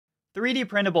3D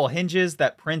printable hinges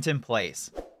that print in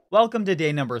place. Welcome to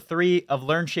day number 3 of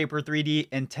Learn Shapr3D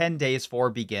in 10 days for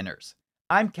beginners.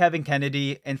 I'm Kevin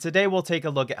Kennedy, and today we'll take a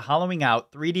look at hollowing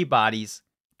out 3D bodies,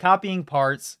 copying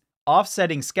parts,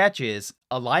 offsetting sketches,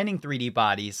 aligning 3D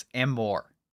bodies, and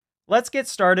more. Let's get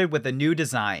started with a new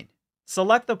design.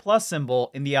 Select the plus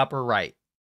symbol in the upper right.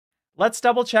 Let's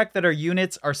double check that our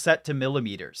units are set to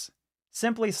millimeters.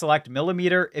 Simply select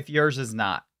millimeter if yours is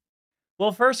not.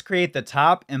 We'll first create the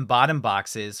top and bottom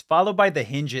boxes, followed by the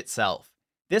hinge itself.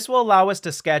 This will allow us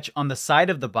to sketch on the side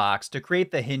of the box to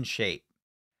create the hinge shape.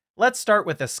 Let's start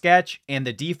with a sketch and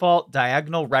the default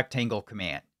diagonal rectangle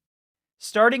command.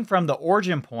 Starting from the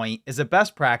origin point is a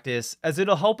best practice as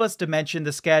it'll help us dimension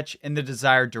the sketch in the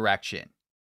desired direction.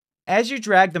 As you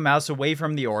drag the mouse away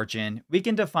from the origin, we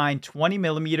can define 20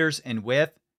 millimeters in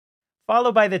width,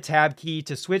 followed by the tab key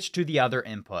to switch to the other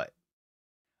input.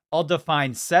 I'll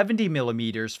define 70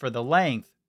 millimeters for the length,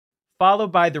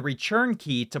 followed by the return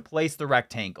key to place the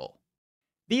rectangle.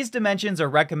 These dimensions are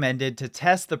recommended to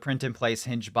test the print-in-place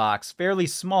hinge box fairly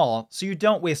small so you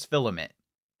don't waste filament.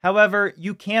 However,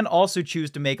 you can also choose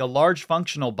to make a large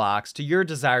functional box to your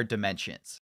desired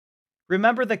dimensions.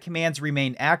 Remember, the commands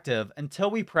remain active until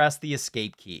we press the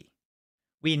escape key.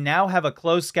 We now have a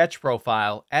closed sketch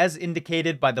profile as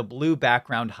indicated by the blue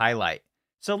background highlight.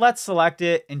 So let's select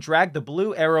it and drag the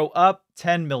blue arrow up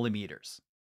 10 millimeters.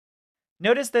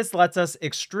 Notice this lets us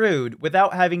extrude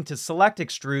without having to select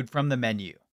extrude from the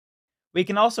menu. We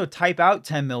can also type out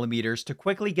 10 millimeters to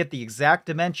quickly get the exact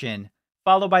dimension,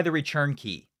 followed by the return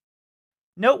key.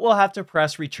 Note we'll have to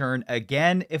press return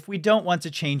again if we don't want to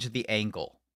change the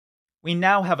angle. We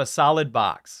now have a solid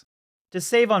box. To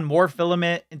save on more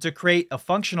filament and to create a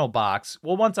functional box,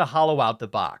 we'll want to hollow out the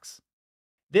box.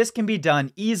 This can be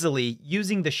done easily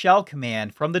using the shell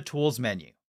command from the Tools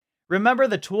menu. Remember,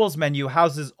 the Tools menu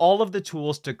houses all of the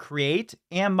tools to create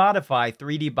and modify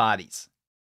 3D bodies.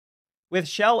 With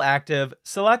shell active,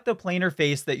 select the planar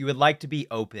face that you would like to be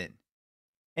open.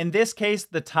 In this case,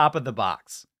 the top of the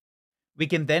box. We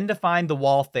can then define the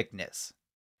wall thickness.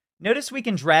 Notice we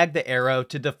can drag the arrow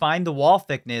to define the wall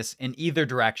thickness in either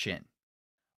direction.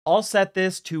 I'll set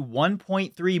this to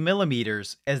 1.3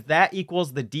 millimeters as that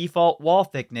equals the default wall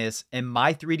thickness in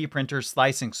my 3D printer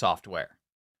slicing software.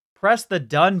 Press the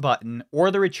Done button or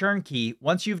the return key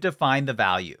once you've defined the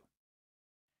value.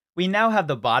 We now have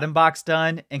the bottom box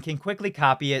done and can quickly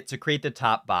copy it to create the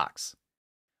top box.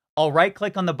 I'll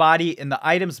right-click on the body in the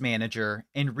Items Manager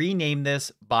and rename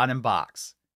this Bottom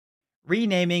Box.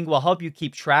 Renaming will help you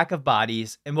keep track of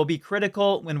bodies and will be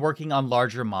critical when working on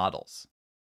larger models.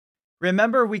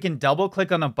 Remember, we can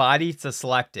double-click on a body to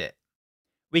select it.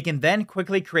 We can then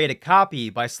quickly create a copy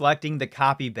by selecting the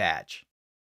Copy badge.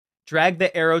 Drag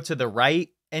the arrow to the right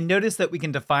and notice that we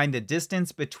can define the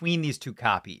distance between these two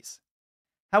copies.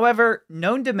 However,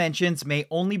 known dimensions may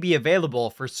only be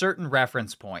available for certain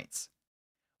reference points.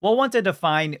 We'll want to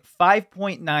define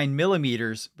 5.9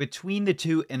 millimeters between the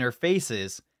two inner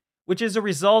faces, which is a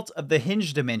result of the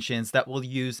hinge dimensions that we'll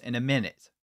use in a minute.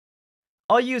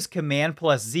 I'll use Command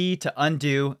plus Z to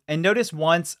undo, and notice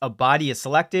once a body is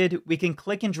selected, we can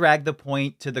click and drag the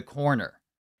point to the corner.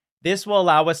 This will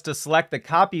allow us to select the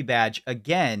copy badge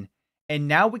again, and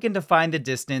now we can define the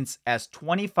distance as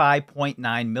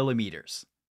 25.9 millimeters.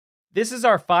 This is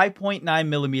our 5.9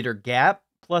 millimeter gap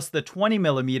plus the 20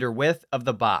 millimeter width of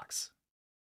the box.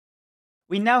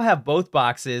 We now have both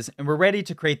boxes and we're ready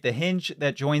to create the hinge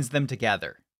that joins them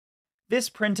together. This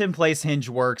print-in-place hinge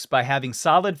works by having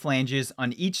solid flanges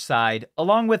on each side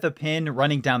along with a pin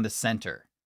running down the center.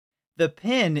 The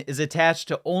pin is attached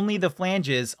to only the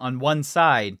flanges on one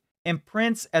side and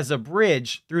prints as a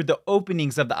bridge through the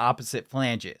openings of the opposite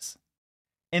flanges.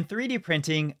 In 3D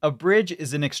printing, a bridge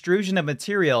is an extrusion of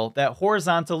material that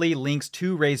horizontally links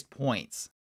two raised points.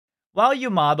 While you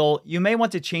model, you may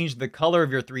want to change the color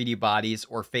of your 3D bodies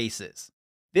or faces.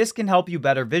 This can help you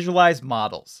better visualize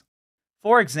models.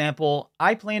 For example,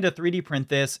 I plan to 3D print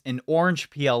this in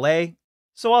orange PLA,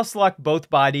 so I'll select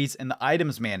both bodies in the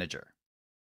Items Manager.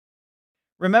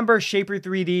 Remember,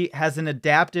 Shapr3D has an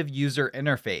adaptive user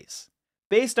interface.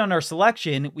 Based on our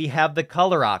selection, we have the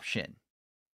color option.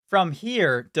 From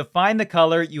here, define the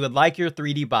color you would like your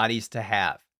 3D bodies to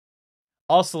have.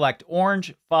 I'll select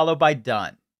orange, followed by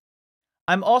Done.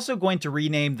 I'm also going to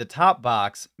rename the top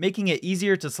box, making it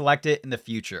easier to select it in the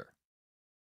future.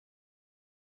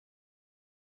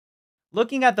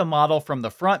 Looking at the model from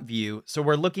the front view, so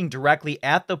we're looking directly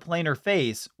at the planar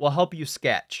face, will help you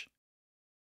sketch.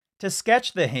 To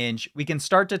sketch the hinge, we can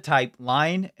start to type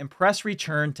line and press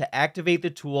return to activate the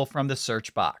tool from the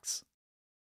search box.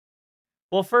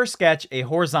 We'll first sketch a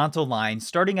horizontal line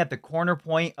starting at the corner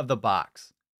point of the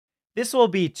box. This will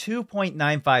be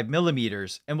 2.95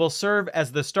 millimeters and will serve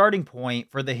as the starting point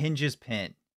for the hinges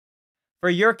pin. For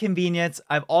your convenience,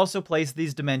 I've also placed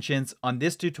these dimensions on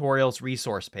this tutorial's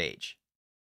resource page.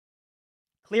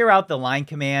 Clear out the line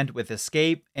command with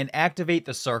escape and activate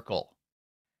the circle.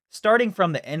 Starting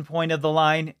from the endpoint of the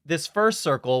line, this first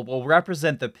circle will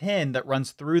represent the pin that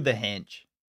runs through the hinge.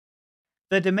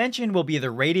 The dimension will be the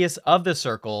radius of the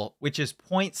circle, which is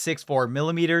 0.64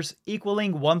 millimeters,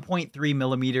 equaling 1.3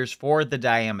 millimeters for the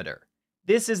diameter.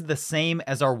 This is the same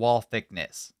as our wall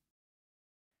thickness.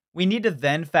 We need to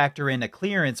then factor in a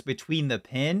clearance between the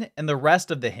pin and the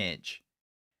rest of the hinge.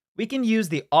 We can use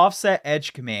the offset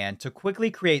edge command to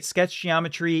quickly create sketch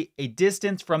geometry a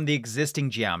distance from the existing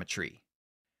geometry.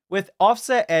 With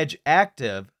offset edge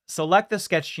active, select the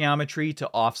sketch geometry to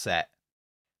offset.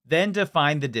 Then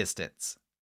define the distance.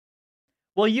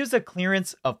 We'll use a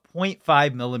clearance of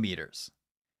 0.5 millimeters.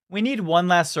 We need one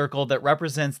last circle that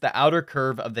represents the outer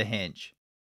curve of the hinge.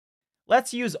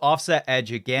 Let's use offset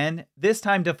edge again, this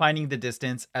time defining the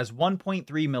distance as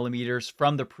 1.3 millimeters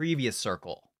from the previous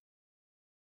circle.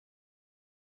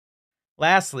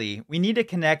 Lastly, we need to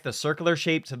connect the circular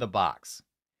shape to the box.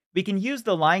 We can use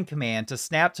the line command to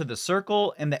snap to the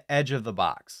circle and the edge of the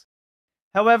box.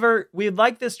 However, we'd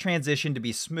like this transition to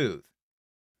be smooth.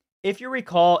 If you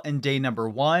recall, in day number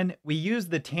 1, we used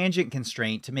the tangent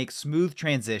constraint to make smooth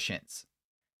transitions.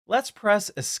 Let's press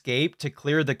escape to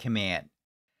clear the command.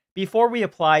 Before we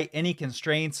apply any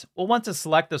constraints, we'll want to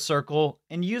select the circle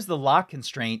and use the lock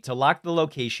constraint to lock the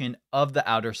location of the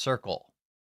outer circle.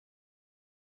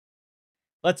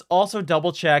 Let's also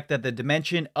double check that the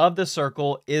dimension of the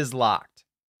circle is locked.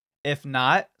 If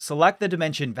not, select the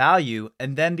dimension value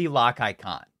and then the lock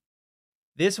icon.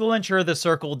 This will ensure the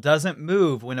circle doesn't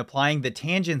move when applying the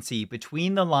tangency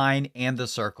between the line and the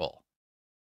circle.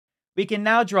 We can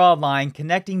now draw a line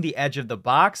connecting the edge of the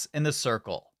box and the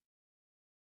circle.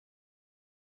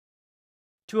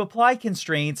 To apply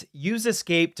constraints, use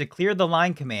escape to clear the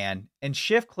line command and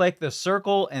shift-click the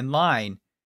circle and line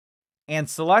and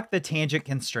select the tangent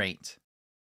constraint.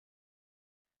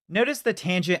 Notice the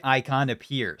tangent icon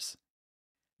appears.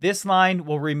 This line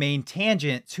will remain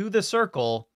tangent to the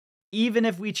circle even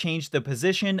if we change the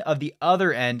position of the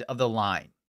other end of the line.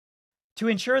 To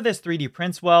ensure this 3D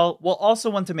prints well, we'll also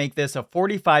want to make this a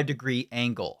 45-degree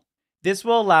angle. This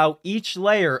will allow each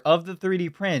layer of the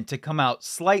 3D print to come out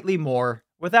slightly more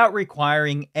without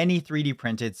requiring any 3D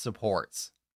printed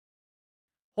supports.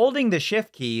 Holding the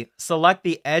Shift key, select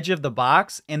the edge of the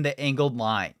box and the angled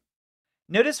line.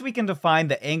 Notice we can define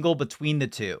the angle between the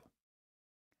two.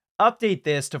 Update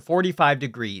this to 45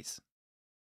 degrees.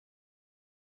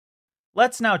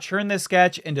 Let's now turn this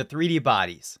sketch into 3D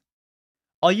bodies.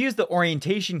 I'll use the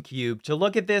orientation cube to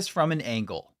look at this from an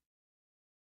angle.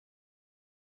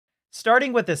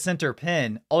 Starting with the center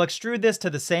pin, I'll extrude this to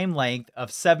the same length of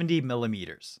 70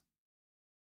 millimeters.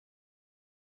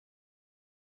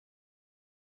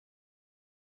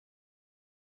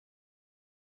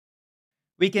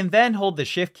 We can then hold the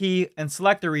Shift key and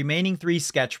select the remaining 3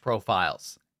 sketch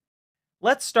profiles.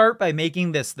 Let's start by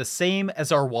making this the same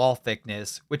as our wall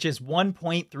thickness, which is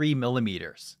 1.3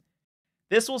 millimeters.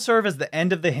 This will serve as the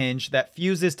end of the hinge that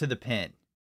fuses to the pin.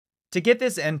 To get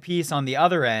this end piece on the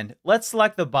other end, let's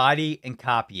select the body and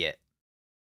copy it.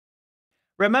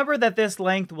 Remember that this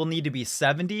length will need to be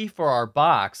 70 for our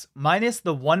box minus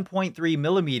the 1.3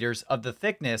 millimeters of the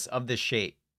thickness of the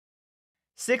shape.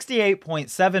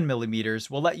 68.7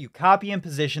 millimeters will let you copy and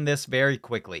position this very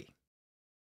quickly.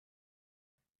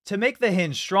 To make the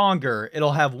hinge stronger,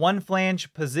 it'll have one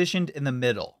flange positioned in the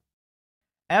middle.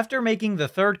 After making the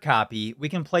third copy, we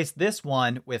can place this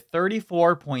one with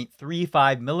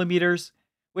 34.35 millimeters,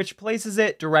 which places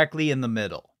it directly in the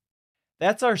middle.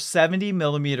 That's our 70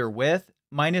 millimeter width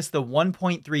minus the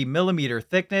 1.3 millimeter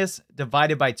thickness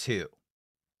divided by 2.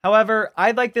 However,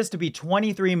 I'd like this to be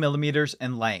 23 millimeters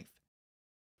in length.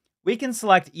 We can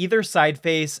select either side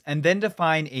face and then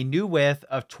define a new width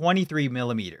of 23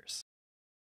 millimeters.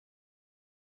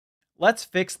 Let's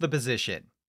fix the position.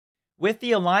 With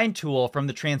the Align tool from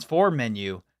the Transform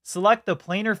menu, select the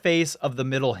planar face of the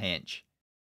middle hinge.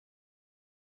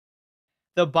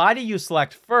 The body you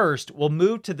select first will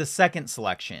move to the second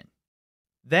selection.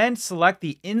 Then select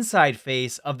the inside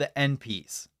face of the end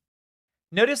piece.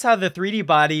 Notice how the 3D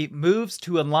body moves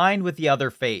to align with the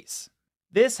other face.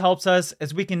 This helps us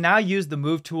as we can now use the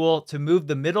Move tool to move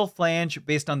the middle flange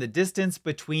based on the distance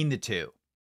between the two.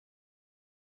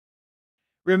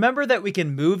 Remember that we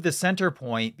can move the center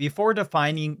point before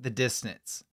defining the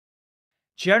distance.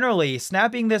 Generally,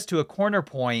 snapping this to a corner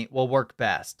point will work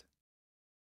best.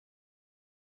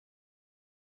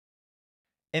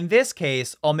 In this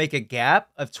case, I'll make a gap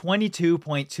of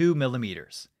 22.2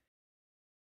 millimeters.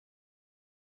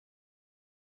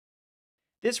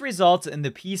 This results in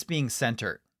the piece being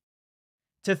centered.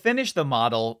 To finish the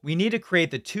model, we need to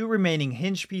create the 2 remaining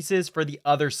hinge pieces for the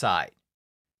other side.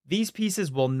 These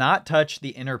pieces will not touch the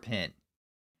inner pin.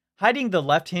 Hiding the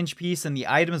left hinge piece in the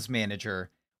Items Manager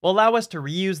will allow us to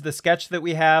reuse the sketch that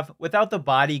we have without the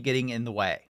body getting in the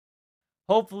way.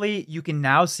 Hopefully, you can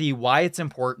now see why it's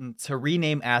important to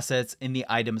rename assets in the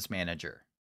Items Manager.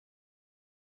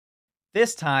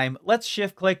 This time, let's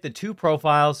shift-click the 2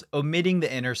 profiles, omitting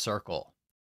the inner circle.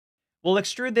 We'll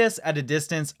extrude this at a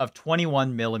distance of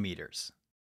 21 millimeters.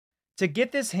 To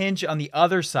get this hinge on the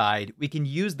other side, we can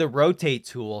use the Rotate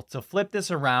tool to flip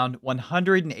this around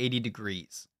 180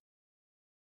 degrees.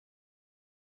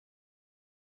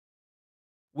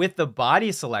 With the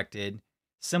body selected,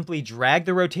 simply drag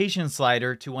the rotation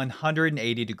slider to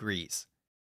 180 degrees.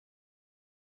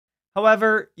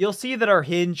 However, you'll see that our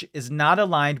hinge is not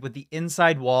aligned with the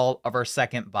inside wall of our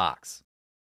second box.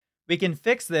 We can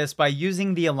fix this by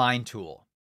using the Align tool.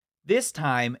 This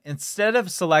time, instead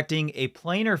of selecting a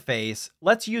planar face,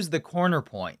 let's use the corner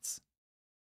points.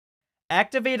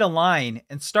 Activate Align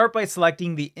and start by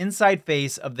selecting the inside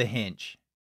face of the hinge.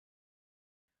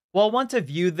 We'll want to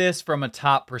view this from a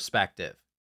top perspective.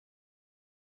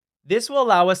 This will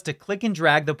allow us to click and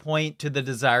drag the point to the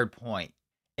desired point.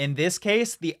 In this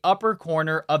case, the upper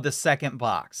corner of the second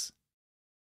box.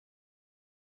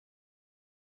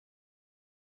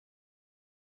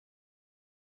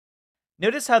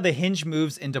 Notice how the hinge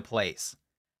moves into place.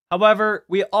 However,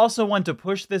 we also want to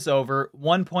push this over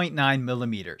 1.9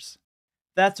 millimeters.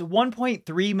 That's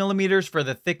 1.3 millimeters for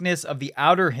the thickness of the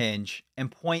outer hinge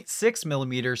and 0.6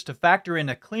 millimeters to factor in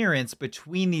a clearance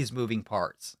between these moving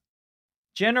parts.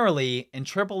 Generally, in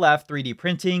F 3D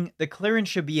printing, the clearance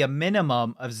should be a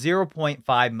minimum of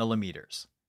 0.5 millimeters.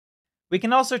 We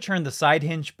can also turn the side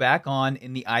hinge back on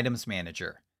in the Items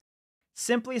Manager.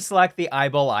 Simply select the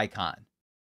eyeball icon.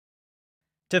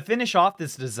 To finish off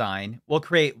this design, we'll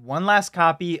create one last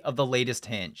copy of the latest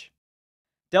hinge.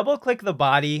 Double-click the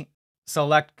body,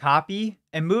 select Copy,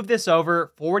 and move this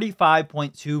over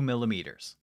 45.2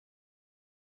 millimeters.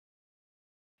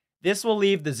 This will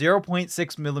leave the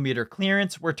 0.6 millimeter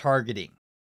clearance we're targeting.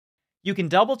 You can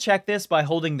double-check this by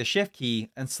holding the Shift key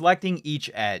and selecting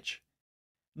each edge.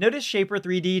 Notice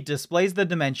Shapr3D displays the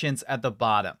dimensions at the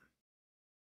bottom.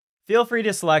 Feel free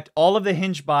to select all of the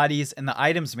hinge bodies in the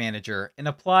Items Manager and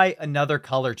apply another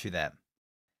color to them.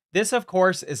 This, of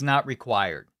course, is not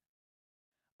required.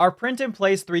 Our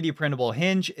print-in-place 3D printable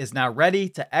hinge is now ready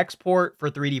to export for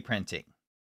 3D printing.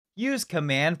 Use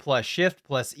Command plus Shift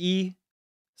plus E,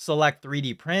 select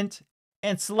 3D print,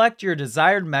 and select your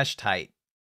desired mesh type.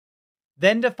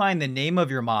 Then define the name of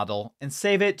your model and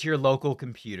save it to your local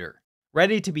computer,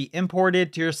 ready to be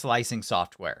imported to your slicing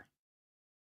software.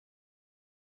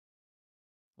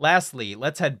 Lastly,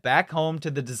 let's head back home to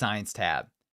the Designs tab.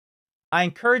 I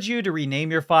encourage you to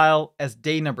rename your file as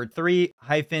day number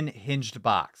 3-hinged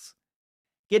box.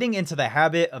 Getting into the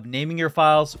habit of naming your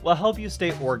files will help you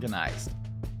stay organized.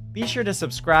 Be sure to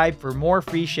subscribe for more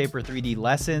free Shapr3D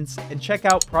lessons and check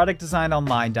out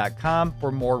productdesignonline.com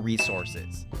for more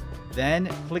resources. Then,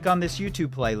 click on this YouTube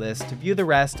playlist to view the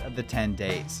rest of the 10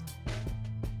 days.